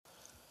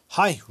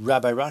Hi,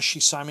 Rabbi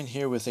Simon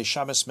here with a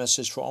Shabbos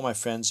message for all my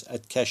friends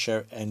at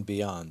Kesher and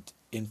beyond.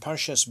 In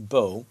Parshas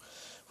Bo,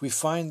 we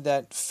find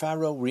that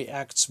Pharaoh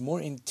reacts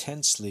more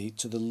intensely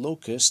to the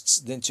locusts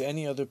than to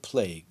any other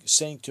plague,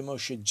 saying to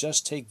Moshe,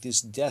 "Just take this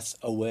death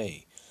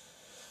away."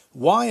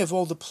 Why, of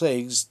all the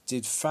plagues,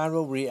 did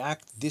Pharaoh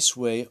react this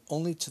way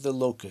only to the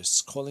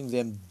locusts, calling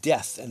them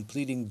death and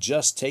pleading,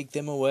 "Just take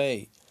them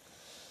away"?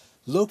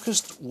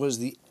 Locust was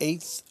the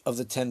 8th of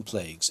the 10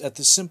 plagues. At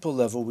the simple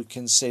level, we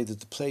can say that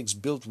the plagues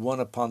built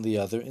one upon the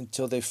other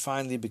until they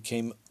finally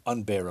became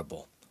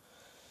unbearable.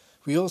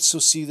 We also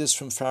see this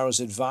from Pharaoh's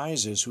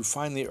advisors, who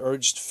finally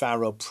urged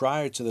Pharaoh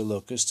prior to the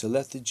locusts to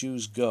let the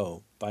Jews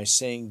go by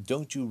saying,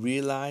 "Don't you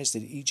realize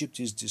that Egypt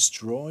is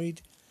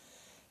destroyed?"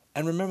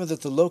 And remember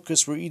that the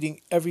locusts were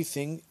eating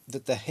everything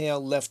that the hail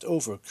left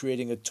over,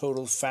 creating a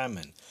total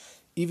famine.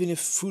 Even if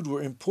food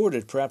were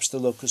imported, perhaps the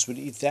locusts would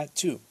eat that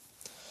too.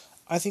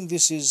 I think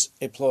this is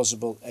a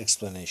plausible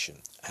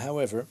explanation.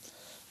 However,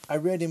 I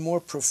read a more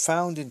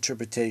profound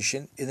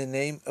interpretation in the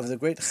name of the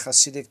great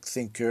Hasidic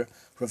thinker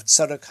Rav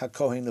Tzadok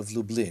HaKohen of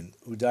Lublin,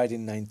 who died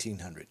in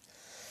 1900.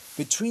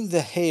 Between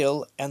the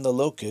hail and the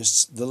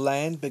locusts, the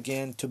land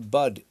began to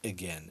bud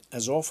again.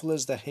 As awful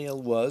as the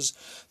hail was,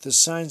 the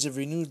signs of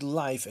renewed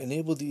life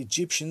enabled the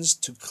Egyptians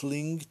to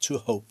cling to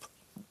hope.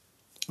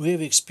 We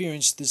have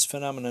experienced this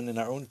phenomenon in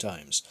our own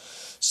times.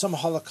 Some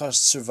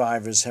Holocaust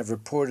survivors have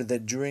reported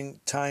that during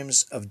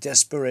times of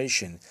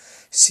desperation,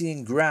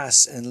 seeing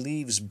grass and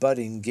leaves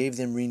budding gave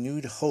them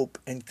renewed hope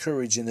and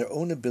courage in their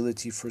own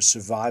ability for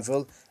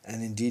survival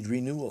and indeed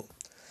renewal.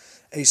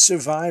 A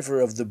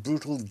survivor of the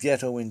brutal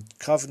ghetto in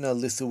Kovna,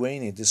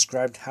 Lithuania,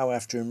 described how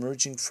after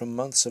emerging from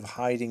months of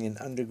hiding in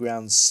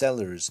underground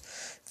cellars,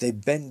 they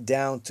bent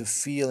down to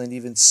feel and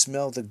even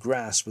smell the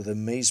grass with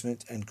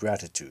amazement and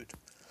gratitude.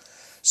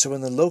 So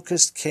when the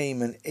locust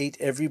came and ate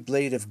every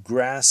blade of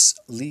grass,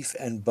 leaf,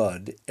 and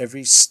bud,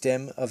 every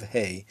stem of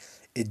hay,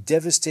 it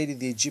devastated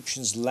the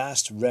Egyptians'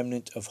 last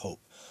remnant of hope.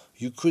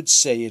 You could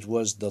say it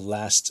was the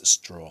last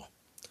straw.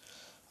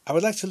 I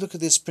would like to look at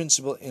this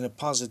principle in a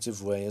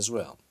positive way as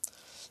well.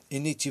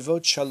 In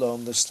Nitivot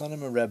Shalom, the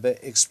Slonim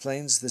Rebbe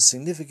explains the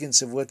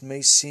significance of what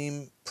may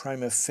seem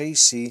prima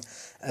facie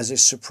as a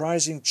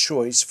surprising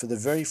choice for the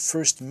very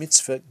first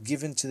mitzvah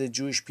given to the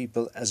Jewish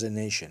people as a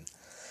nation.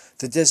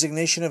 The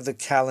designation of the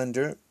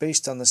calendar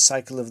based on the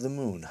cycle of the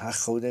moon,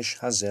 HaChodesh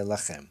Hazeh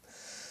Lachem.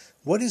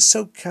 What is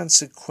so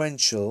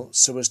consequential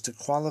so as to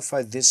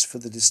qualify this for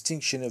the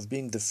distinction of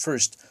being the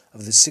first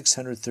of the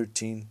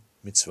 613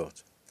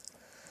 mitzvot?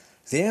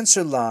 The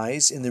answer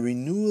lies in the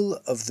renewal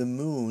of the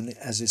moon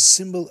as a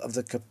symbol of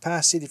the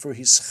capacity for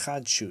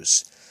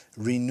hischadshus,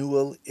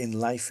 renewal in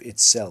life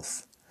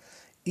itself.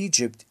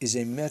 Egypt is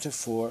a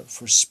metaphor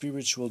for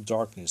spiritual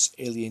darkness,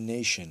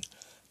 alienation,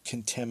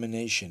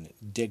 contamination,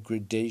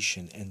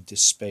 degradation, and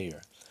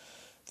despair.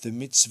 The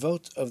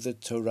mitzvot of the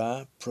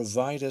Torah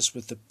provide us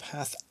with the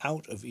path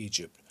out of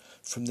Egypt.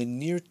 From the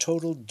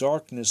near-total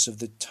darkness of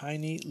the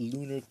tiny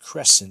lunar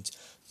crescent,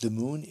 the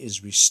moon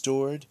is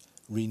restored,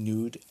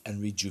 renewed,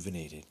 and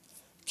rejuvenated.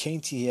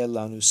 Kein tiheh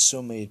lanu,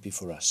 so may it be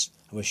for us.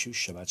 I wish you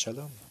Shabbat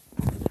Shalom.